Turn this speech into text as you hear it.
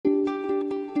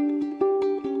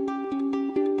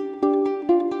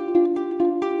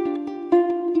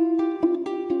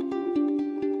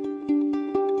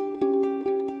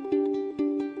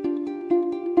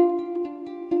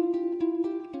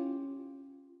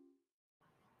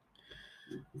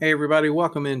Hey, everybody,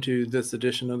 welcome into this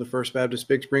edition of the First Baptist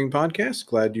Big Spring Podcast.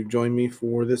 Glad you've joined me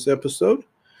for this episode.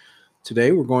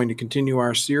 Today, we're going to continue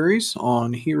our series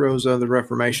on heroes of the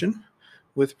Reformation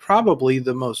with probably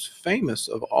the most famous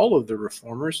of all of the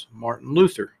reformers, Martin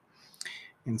Luther.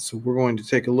 And so, we're going to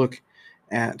take a look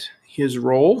at his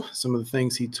role, some of the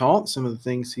things he taught, some of the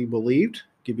things he believed,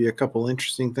 give you a couple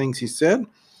interesting things he said,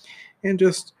 and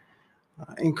just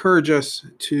encourage us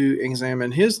to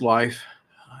examine his life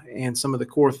and some of the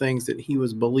core things that he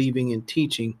was believing and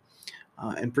teaching,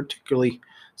 and particularly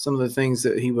some of the things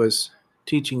that he was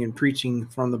teaching and preaching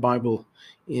from the Bible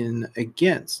in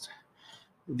against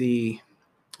the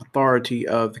authority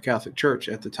of the Catholic Church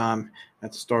at the time,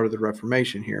 at the start of the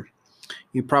Reformation here.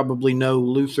 You probably know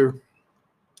Luther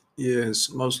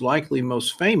is most likely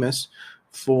most famous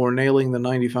for nailing the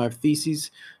 95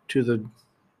 Theses to the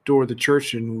door of the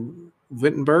church in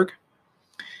Wittenberg.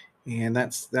 And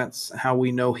that's how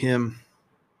we know him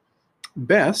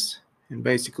best. And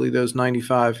basically, those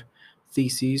 95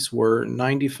 theses were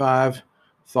 95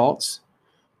 thoughts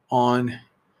on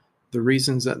the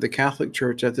reasons that the Catholic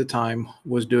Church at the time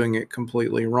was doing it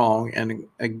completely wrong and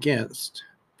against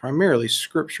primarily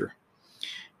Scripture.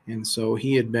 And so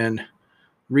he had been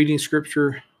reading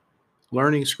Scripture,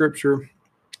 learning Scripture,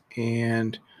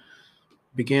 and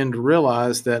began to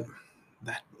realize that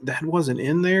wasn't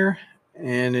in there.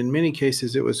 And in many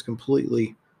cases, it was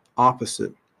completely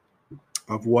opposite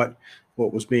of what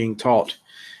was being taught.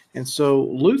 And so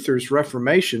Luther's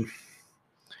Reformation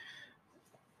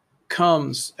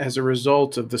comes as a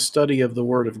result of the study of the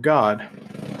Word of God,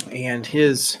 and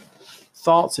his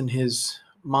thoughts and his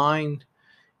mind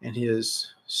and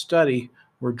his study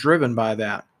were driven by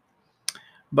that.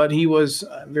 But he was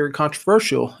very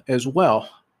controversial as well,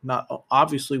 not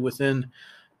obviously within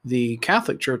the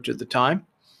Catholic Church at the time,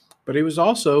 but he was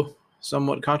also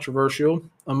somewhat controversial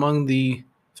among the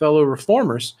fellow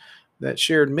reformers that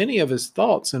shared many of his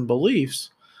thoughts and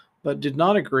beliefs, but did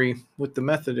not agree with the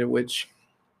method in which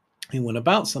he went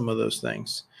about some of those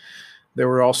things. There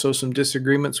were also some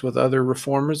disagreements with other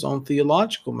reformers on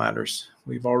theological matters.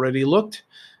 We've already looked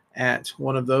at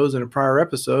one of those in a prior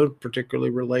episode,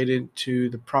 particularly related to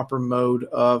the proper mode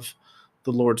of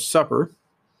the Lord's Supper.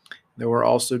 There were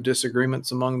also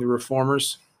disagreements among the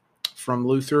reformers from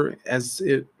Luther as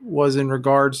it was in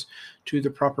regards to the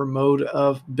proper mode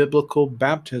of biblical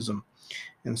baptism.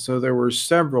 And so there were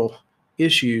several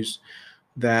issues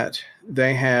that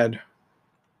they had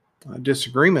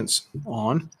disagreements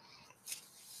on.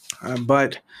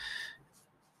 But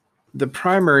the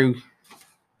primary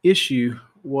issue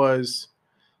was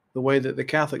the way that the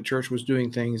Catholic Church was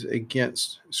doing things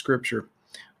against Scripture.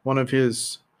 One of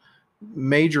his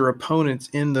major opponents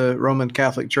in the Roman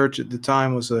Catholic Church at the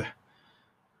time was a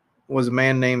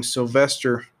man named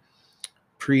Sylvester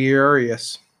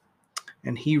Prierius,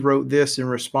 and he wrote this in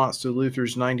response to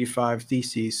Luther's 95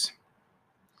 Theses.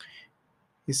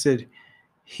 He said,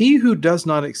 "He who does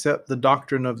not accept the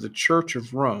doctrine of the Church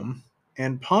of Rome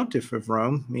and Pontiff of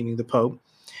Rome," meaning the Pope,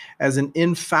 "as an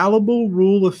infallible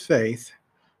rule of faith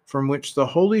from which the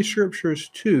Holy Scriptures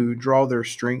too draw their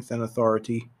strength and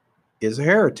authority is a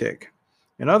heretic."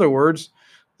 In other words,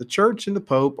 the Church and the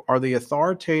Pope are the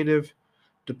authoritative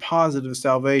deposit of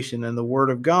salvation, and the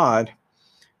Word of God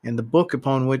and the book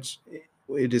upon which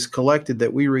it is collected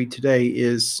that we read today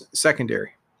is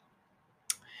secondary.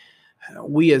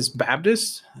 We as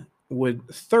Baptists would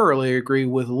thoroughly agree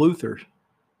with Luther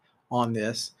on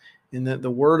this, in that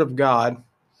the Word of God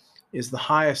is the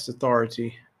highest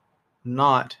authority,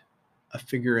 not a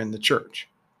figure in the church.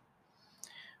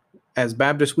 As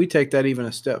Baptists, we take that even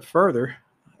a step further.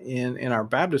 In our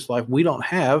Baptist life, we don't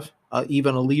have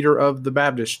even a leader of the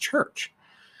Baptist church.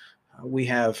 We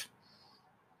have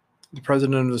the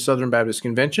president of the Southern Baptist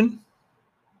Convention,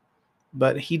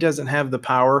 but he doesn't have the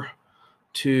power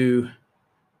to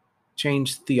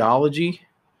change theology,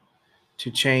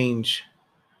 to change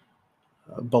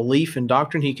belief and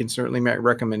doctrine. He can certainly make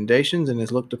recommendations and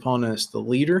is looked upon as the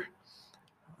leader.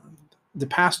 The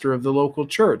pastor of the local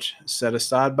church, set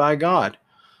aside by God.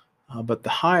 But the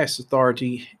highest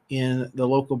authority in the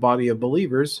local body of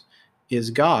believers is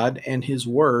God and His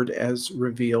Word as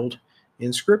revealed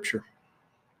in Scripture.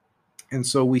 And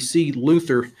so we see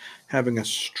Luther having a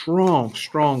strong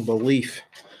belief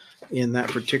in that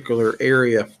particular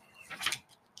area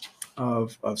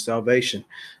of salvation.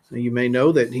 Now, you may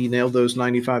know that he nailed those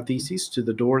 95 Theses to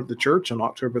the door of the church on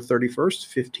October 31st,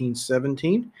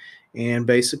 1517. And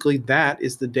basically that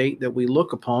is the date that we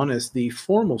look upon as the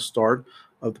formal start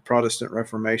of the Protestant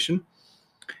Reformation.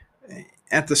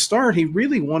 At the start, he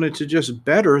really wanted to just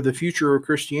better the future of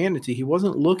Christianity. He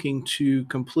wasn't looking to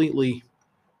completely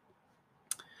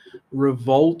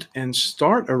revolt and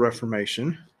start a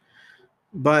reformation,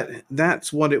 but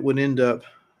that's what it would end up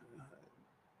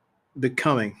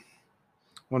becoming.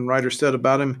 One writer said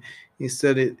about him, he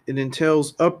said it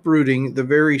entails uprooting the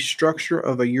very structure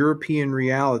of a European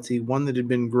reality, one that had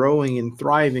been growing and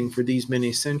thriving for these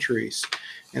many centuries.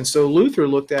 And so Luther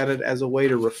looked at it as a way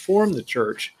to reform the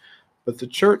church, but the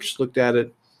Catholic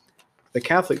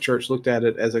Church looked at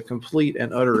it as a complete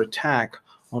and utter attack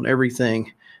on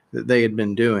everything that they had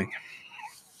been doing.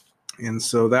 And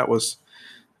so that was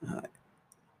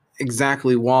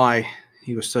exactly why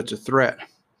he was such a threat.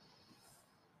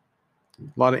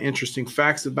 A lot of interesting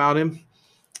facts about him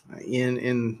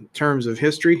in terms of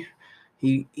history.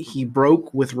 He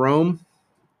broke with Rome,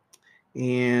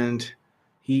 and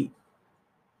he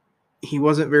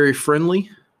wasn't very friendly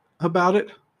about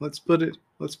it. Let's put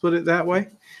it that way.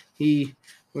 He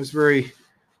was very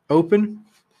open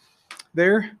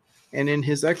there, and in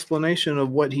his explanation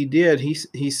of what he did,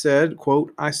 he said,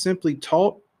 quote, "I simply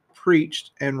taught,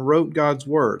 preached, and wrote God's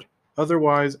word.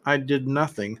 Otherwise, I did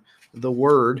nothing. The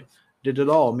word did it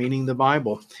all," meaning the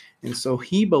Bible. And so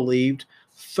he believed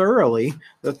thoroughly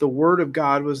that the word of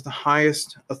God was the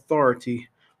highest authority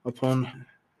upon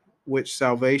which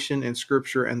salvation and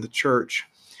Scripture and the church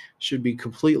should be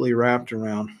completely wrapped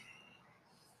around.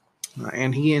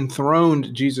 And he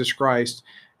enthroned Jesus Christ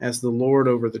as the Lord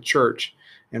over the church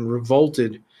and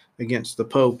revolted against the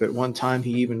Pope. At one time,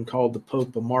 he even called the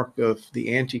Pope a mark of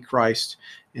the Antichrist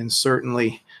and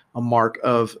certainly a mark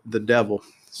of the devil.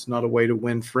 It's not a way to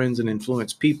win friends and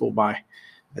influence people by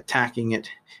attacking it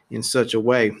in such a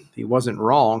way. He wasn't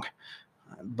wrong,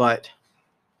 but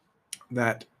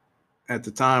that at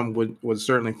the time would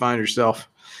certainly find yourself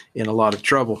in a lot of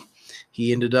trouble.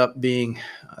 He ended up being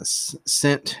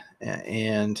sent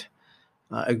and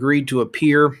agreed to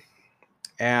appear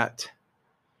at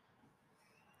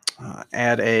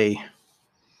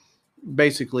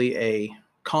basically a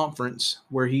conference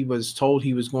where he was told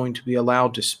he was going to be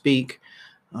allowed to speak,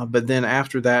 but then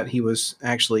after that he was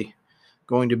actually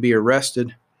going to be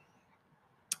arrested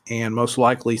and most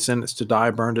likely sentenced to die,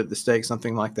 burned at the stake,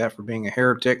 something like that, for being a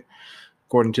heretic,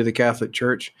 according to the Catholic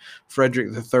Church.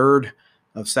 Frederick III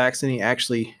of Saxony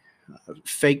actually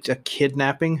faked a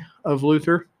kidnapping of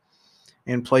Luther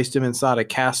and placed him inside a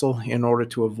castle in order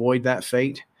to avoid that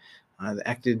fate.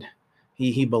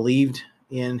 He believed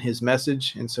in his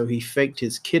message, and so he faked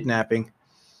his kidnapping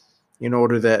in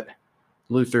order that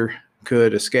Luther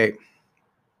could escape.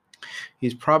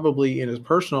 He's probably, in his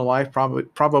personal life,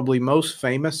 probably most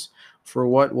famous for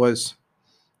what would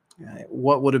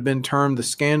have been termed the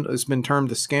scandal. It's been termed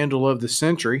the scandal of the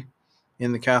century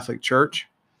in the Catholic Church.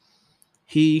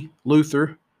 He,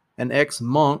 Luther, an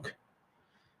ex-monk,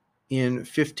 in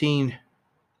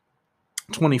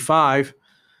 1525,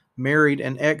 married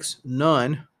an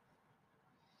ex-nun,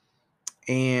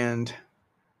 and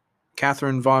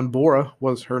Catherine von Bora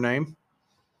was her name.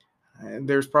 And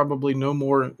there's probably no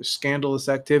more scandalous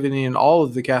activity in all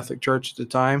of the Catholic Church at the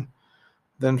time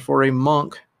than for a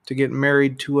monk to get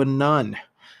married to a nun.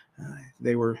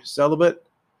 They were celibate.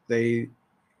 They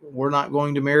were not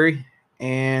going to marry,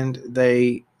 and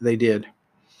they did.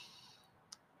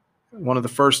 One of the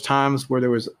first times where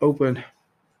there was open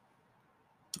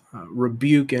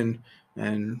rebuke and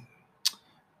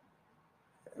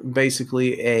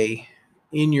basically a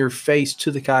in your face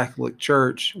to the Catholic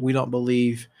Church, we don't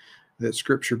believe that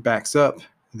Scripture backs up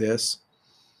this.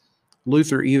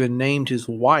 Luther even named his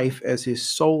wife as his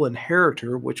sole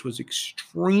inheritor, which was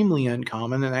extremely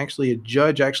uncommon, and actually a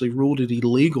judge actually ruled it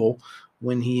illegal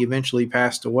when he eventually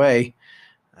passed away.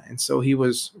 And so he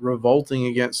was revolting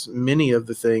against many of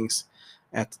the things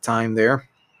at the time there.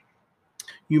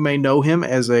 You may know him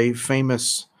as a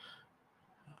famous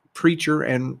preacher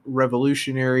and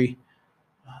revolutionary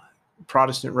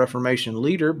Protestant Reformation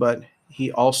leader, but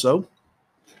he also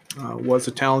was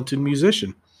a talented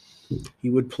musician. He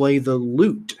would play the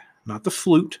lute, not the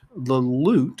flute, the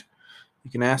lute.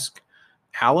 You can ask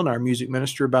Alan, our music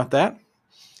minister, about that.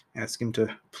 Ask him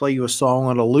to play you a song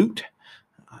on a lute.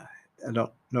 I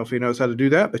don't know if he knows how to do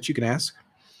that, but you can ask.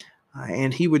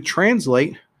 And he would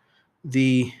translate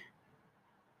the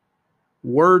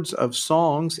words of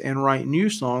songs and write new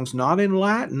songs, not in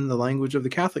Latin, the language of the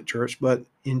Catholic Church, but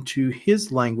into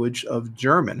his language of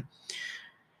German.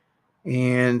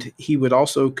 And he would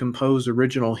also compose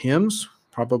original hymns.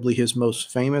 Probably his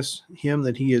most famous hymn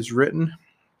that he has written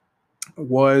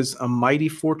was "A Mighty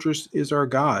Fortress is Our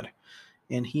God."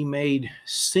 And he made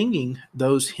singing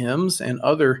those hymns and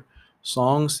other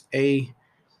songs a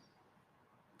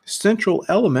central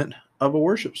element of a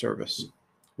worship service,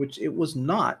 which it was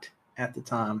not at the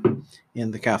time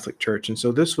in the Catholic Church. And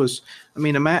so this was,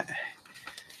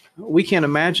 we can't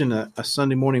imagine a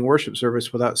Sunday morning worship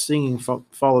service without singing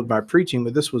followed by preaching,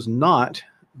 but this was not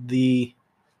the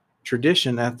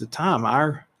tradition at the time.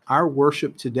 Our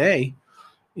worship today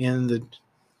in the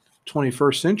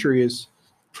 21st century is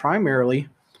primarily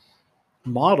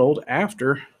modeled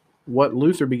after what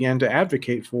Luther began to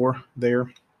advocate for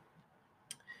there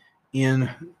in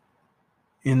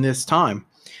this time.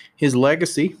 His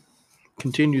legacy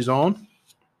continues on.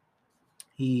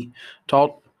 He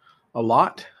taught a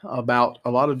lot about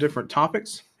a lot of different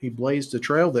topics. He blazed a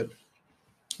trail that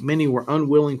many were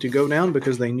unwilling to go down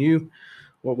because they knew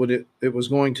what it was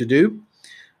going to do.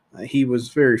 He was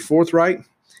very forthright.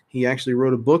 He actually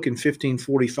wrote a book in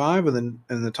 1545, and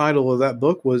the title of that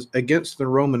book was Against the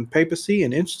Roman Papacy,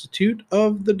 an Institute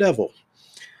of the Devil.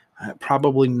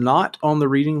 Probably not on the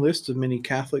reading list of many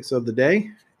Catholics of the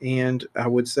day, and I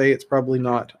would say it's probably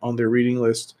not on their reading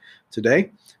list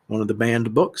today. One of the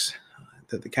banned books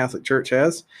that the Catholic Church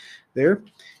has there.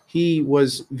 He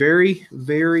was very,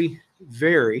 very,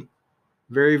 very,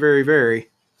 very, very, very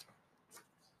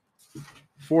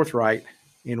forthright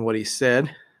in what he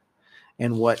said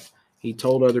and what he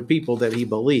told other people that he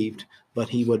believed, but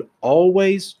he would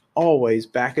always, always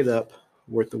back it up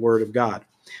with the Word of God.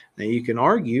 Now you can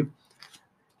argue,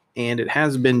 and it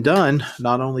has been done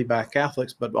not only by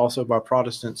Catholics but also by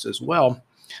Protestants as well,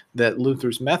 that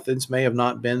Luther's methods may have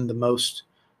not been the most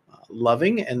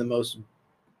loving and the most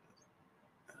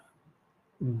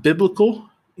biblical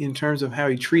in terms of how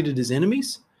he treated his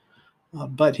enemies,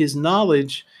 but his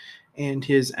knowledge and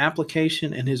his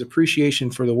application and his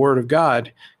appreciation for the Word of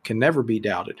God can never be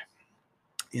doubted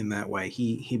in that way.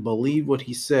 He believed what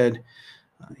he said.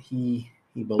 He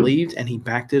believed, and he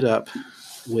backed it up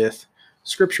with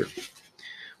Scripture.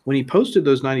 When he posted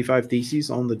those 95 Theses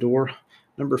on the door,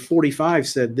 number 45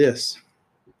 said this: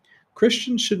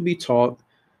 Christians should be taught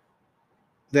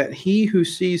that he who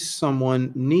sees someone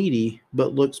needy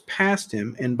but looks past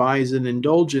him and buys an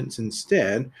indulgence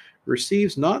instead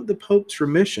receives not the Pope's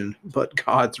remission, but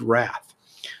God's wrath.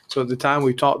 So at the time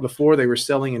we talked before, they were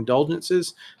selling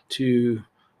indulgences to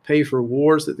pay for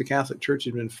wars that the Catholic Church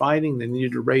had been fighting. They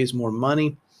needed to raise more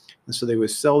money. And so they would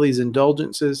sell these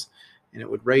indulgences, and it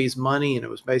would raise money. And it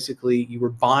was basically, you were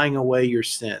buying away your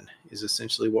sin, is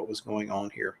essentially what was going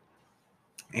on here.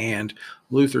 And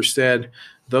Luther said,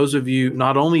 those of you,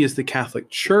 not only is the Catholic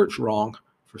Church wrong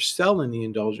for selling the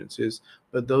indulgences,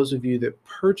 but those of you that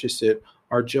purchase it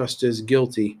are just as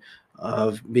guilty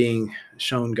of being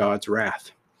shown God's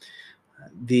wrath.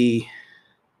 The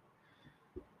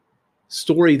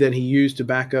story that he used to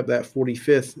back up that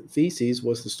 45th thesis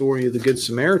was the story of the Good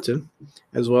Samaritan,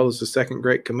 as well as the second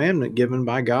great commandment given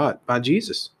by God, by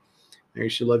Jesus. You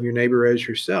should love your neighbor as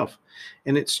yourself.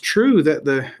 And it's true that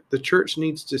the church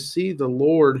needs to see the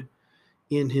Lord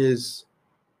in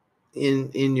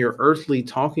your earthly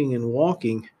talking and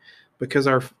walking, because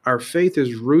our faith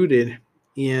is rooted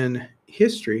in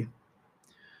history.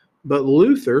 But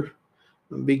Luther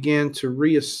began to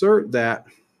reassert that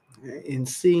in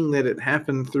seeing that it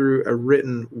happened through a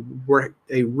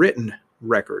written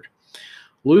record.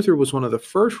 Luther was one of the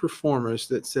first reformers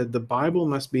that said the Bible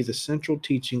must be the central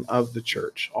teaching of the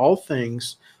church. All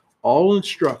things, all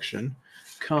instruction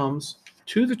comes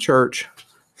to the church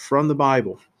from the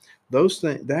Bible. Those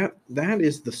things, that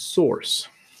is the source.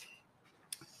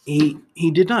 He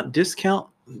did not discount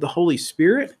the Holy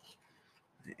Spirit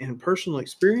and personal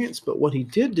experience, but what he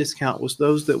did discount was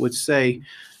those that would say,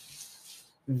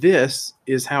 this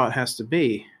is how it has to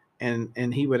be.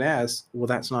 And he would ask, well,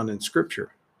 that's not in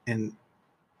Scripture. And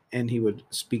he would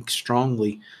speak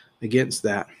strongly against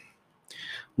that.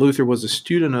 Luther was a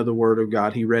student of the Word of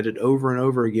God. He read it over and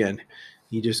over again.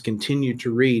 He just continued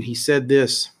to read. He said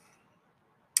this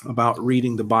about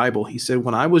reading the Bible. He said,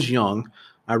 when I was young,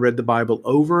 I read the Bible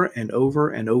over and over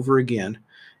and over again,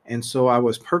 and so I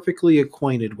was perfectly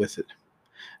acquainted with it,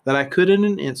 that I could in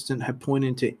an instant have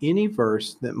pointed to any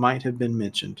verse that might have been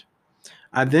mentioned.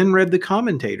 I then read the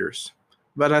commentators,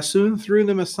 but I soon threw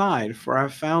them aside, for I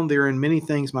found therein many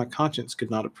things my conscience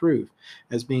could not approve,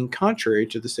 as being contrary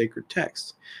to the sacred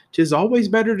text. 'Tis always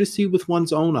better to see with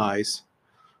one's own eyes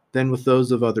than with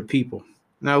those of other people.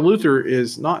 Now, Luther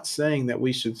is not saying that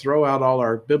we should throw out all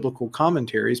our biblical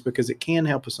commentaries, because it can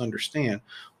help us understand.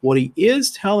 What he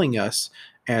is telling us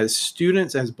as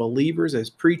students, as believers,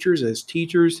 as preachers, as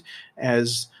teachers,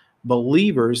 as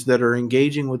believers that are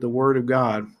engaging with the Word of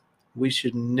God, we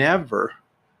should never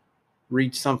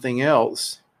read something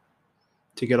else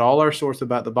to get all our source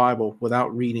about the Bible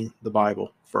without reading the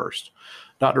Bible first.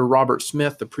 Dr. Robert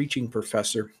Smith, the preaching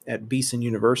professor at Beeson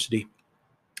University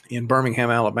in Birmingham,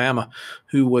 Alabama,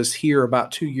 who was here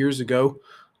about 2 years ago.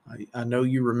 I know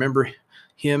you remember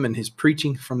him and his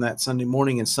preaching from that Sunday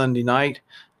morning and Sunday night.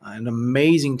 An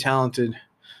amazing, talented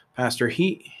pastor.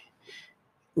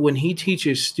 When he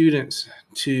teaches students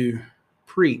to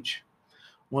preach,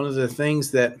 one of the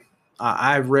things that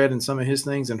I've read in some of his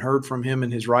things and heard from him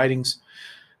in his writings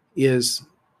is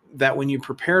that when you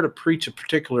prepare to preach a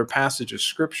particular passage of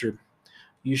Scripture,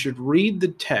 you should read the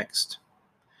text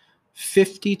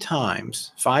 50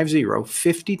 times,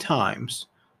 50 times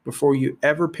before you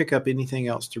ever pick up anything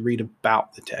else to read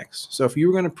about the text. So if you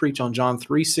were going to preach on John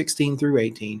 3:16 through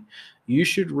 18, you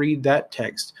should read that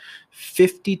text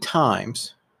 50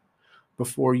 times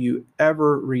before you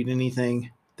ever read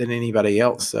anything that anybody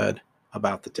else said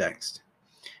about the text.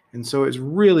 And so it's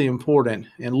really important,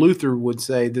 and Luther would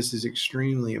say this is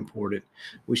extremely important.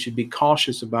 We should be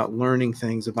cautious about learning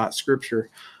things about Scripture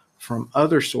from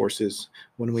other sources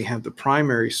when we have the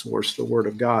primary source, the Word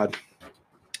of God,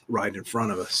 right in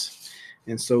front of us.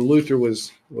 And so Luther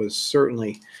was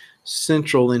certainly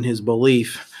central in his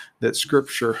belief that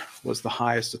Scripture was the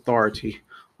highest authority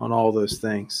on all those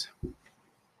things.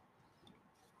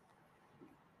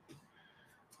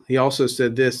 He also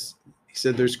said this. He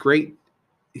said there's great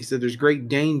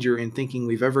danger in thinking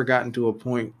we've ever gotten to a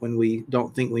point when we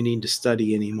don't think we need to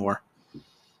study anymore.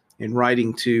 In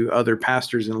writing to other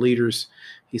pastors and leaders,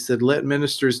 he said, let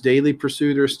ministers daily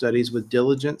pursue their studies with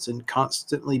diligence and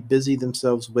constantly busy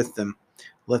themselves with them.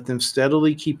 Let them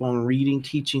steadily keep on reading,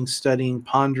 teaching, studying,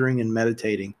 pondering, and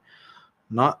meditating.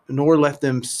 Nor let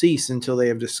them cease until they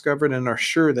have discovered and are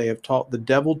sure they have taught the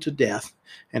devil to death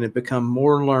and have become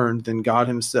more learned than God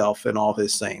himself and all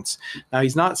his saints. Now,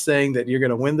 he's not saying that you're going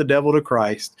to win the devil to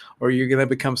Christ or you're going to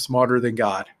become smarter than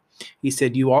God. He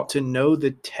said you ought to know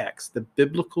the text, the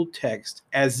biblical text,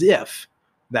 as if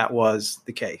that was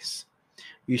the case.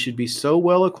 You should be so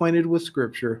well acquainted with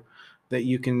Scripture that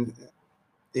you can,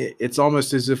 it's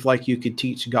almost as if like you could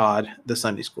teach God the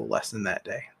Sunday school lesson that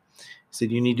day. He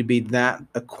said you need to be that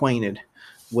acquainted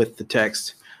with the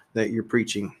text that you're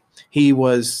preaching. He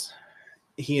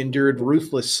endured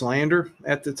ruthless slander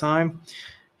at the time.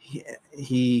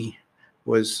 He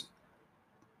was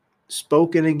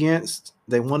spoken against.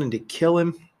 They wanted to kill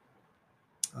him.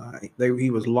 He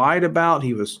was lied about.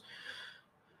 He was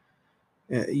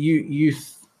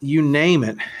you name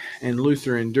it, and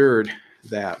Luther endured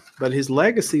that. But his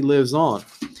legacy lives on.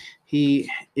 He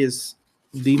is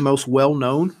the most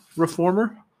well-known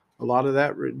reformer. A lot of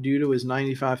that due to his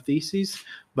 95 Theses,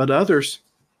 but others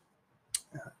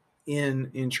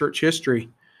in church history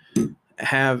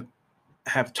have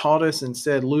taught us and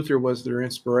said Luther was their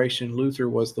inspiration. Luther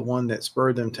was the one that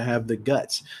spurred them to have the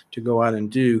guts to go out and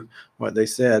do what they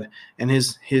said. And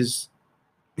his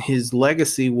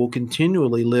legacy will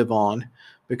continually live on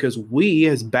because we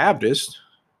as Baptists,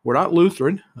 we're not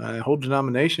Lutheran, a whole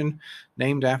denomination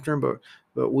named after him,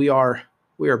 but we are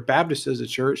Baptists as a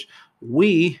church.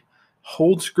 We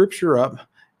hold Scripture up,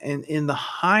 and in the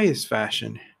highest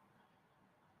fashion,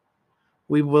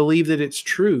 we believe that it's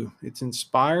true. It's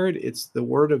inspired. It's the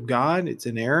Word of God. It's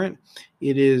inerrant.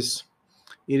 It is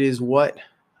what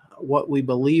we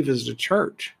believe as a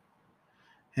church,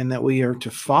 and that we are to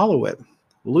follow it.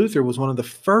 Luther was one of the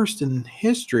first in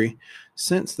history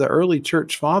since the early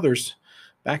church fathers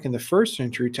back in the first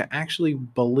century to actually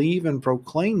believe and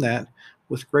proclaim that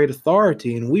with great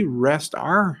authority. And we rest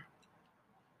our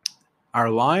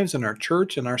lives and our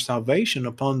church and our salvation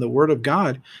upon the Word of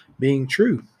God being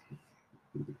true.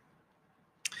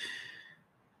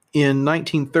 In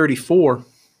 1934,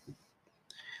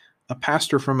 a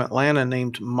pastor from Atlanta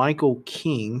named Michael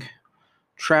King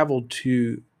traveled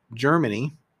to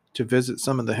Germany to visit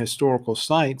some of the historical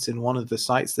sites. And one of the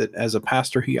sites that, as a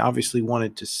pastor, he obviously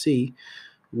wanted to see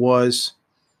was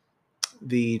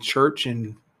the church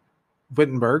in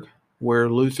Wittenberg, where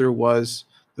Luther was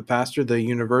the pastor, the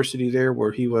university there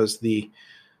where he was the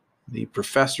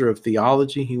professor of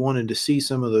theology. He wanted to see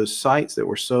some of those sites that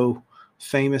were so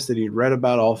famous that he'd read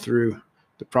about all through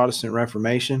the Protestant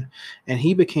Reformation. And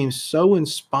he became so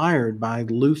inspired by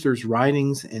Luther's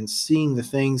writings and seeing the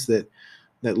things that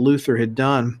Luther had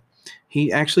done,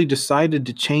 he actually decided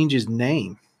to change his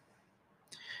name.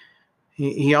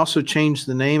 He also changed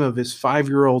the name of his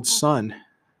 5-year-old son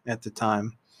at the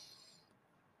time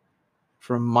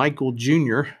from Michael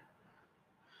Jr.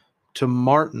 to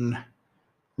Martin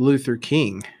Luther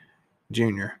King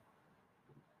Jr.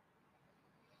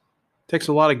 It takes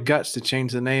a lot of guts to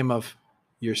change the name of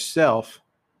yourself,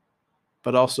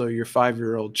 but also your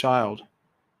 5-year-old child.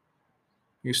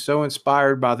 You're so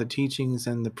inspired by the teachings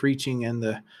and the preaching and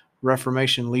the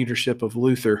Reformation leadership of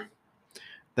Luther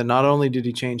that not only did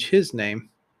he change his name,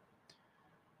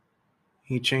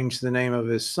 he changed the name of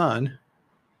his son,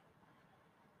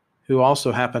 who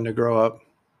also happened to grow up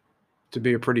to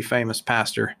be a pretty famous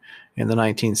pastor in the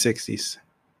 1960s.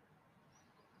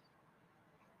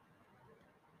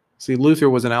 See, Luther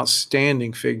was an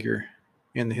outstanding figure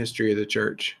in the history of the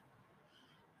church,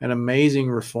 an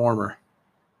amazing reformer.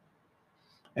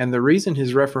 And the reason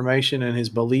his Reformation and his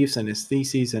beliefs and his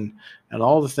theses and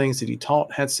all the things that he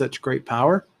taught had such great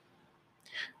power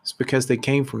is because they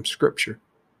came from Scripture.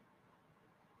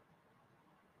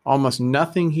 Almost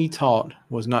nothing he taught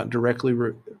was not directly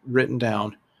written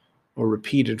down or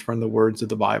repeated from the words of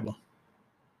the Bible.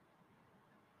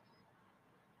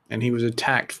 And he was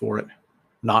attacked for it,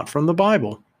 not from the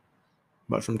Bible,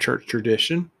 but from church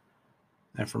tradition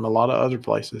and from a lot of other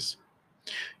places.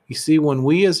 You see, when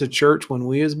we as a church, when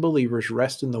we as believers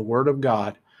rest in the Word of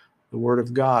God, the Word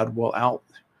of God will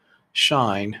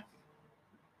outshine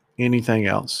anything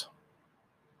else.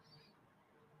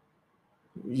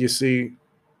 You see,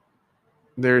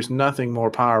 there's nothing more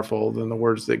powerful than the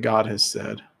words that God has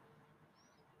said,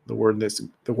 the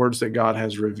words that God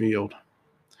has revealed.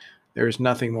 There is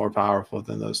nothing more powerful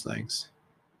than those things.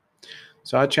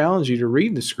 So I challenge you to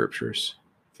read the Scriptures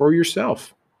for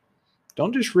yourself.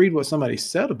 Don't just read what somebody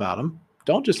said about them.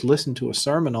 Don't just listen to a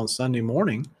sermon on Sunday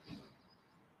morning.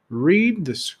 Read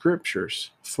the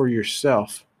Scriptures for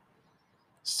yourself.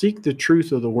 Seek the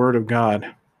truth of the Word of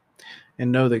God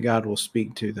and know that God will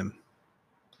speak to them.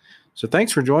 So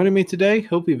thanks for joining me today.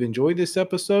 Hope you've enjoyed this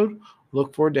episode.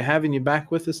 Look forward to having you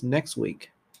back with us next week.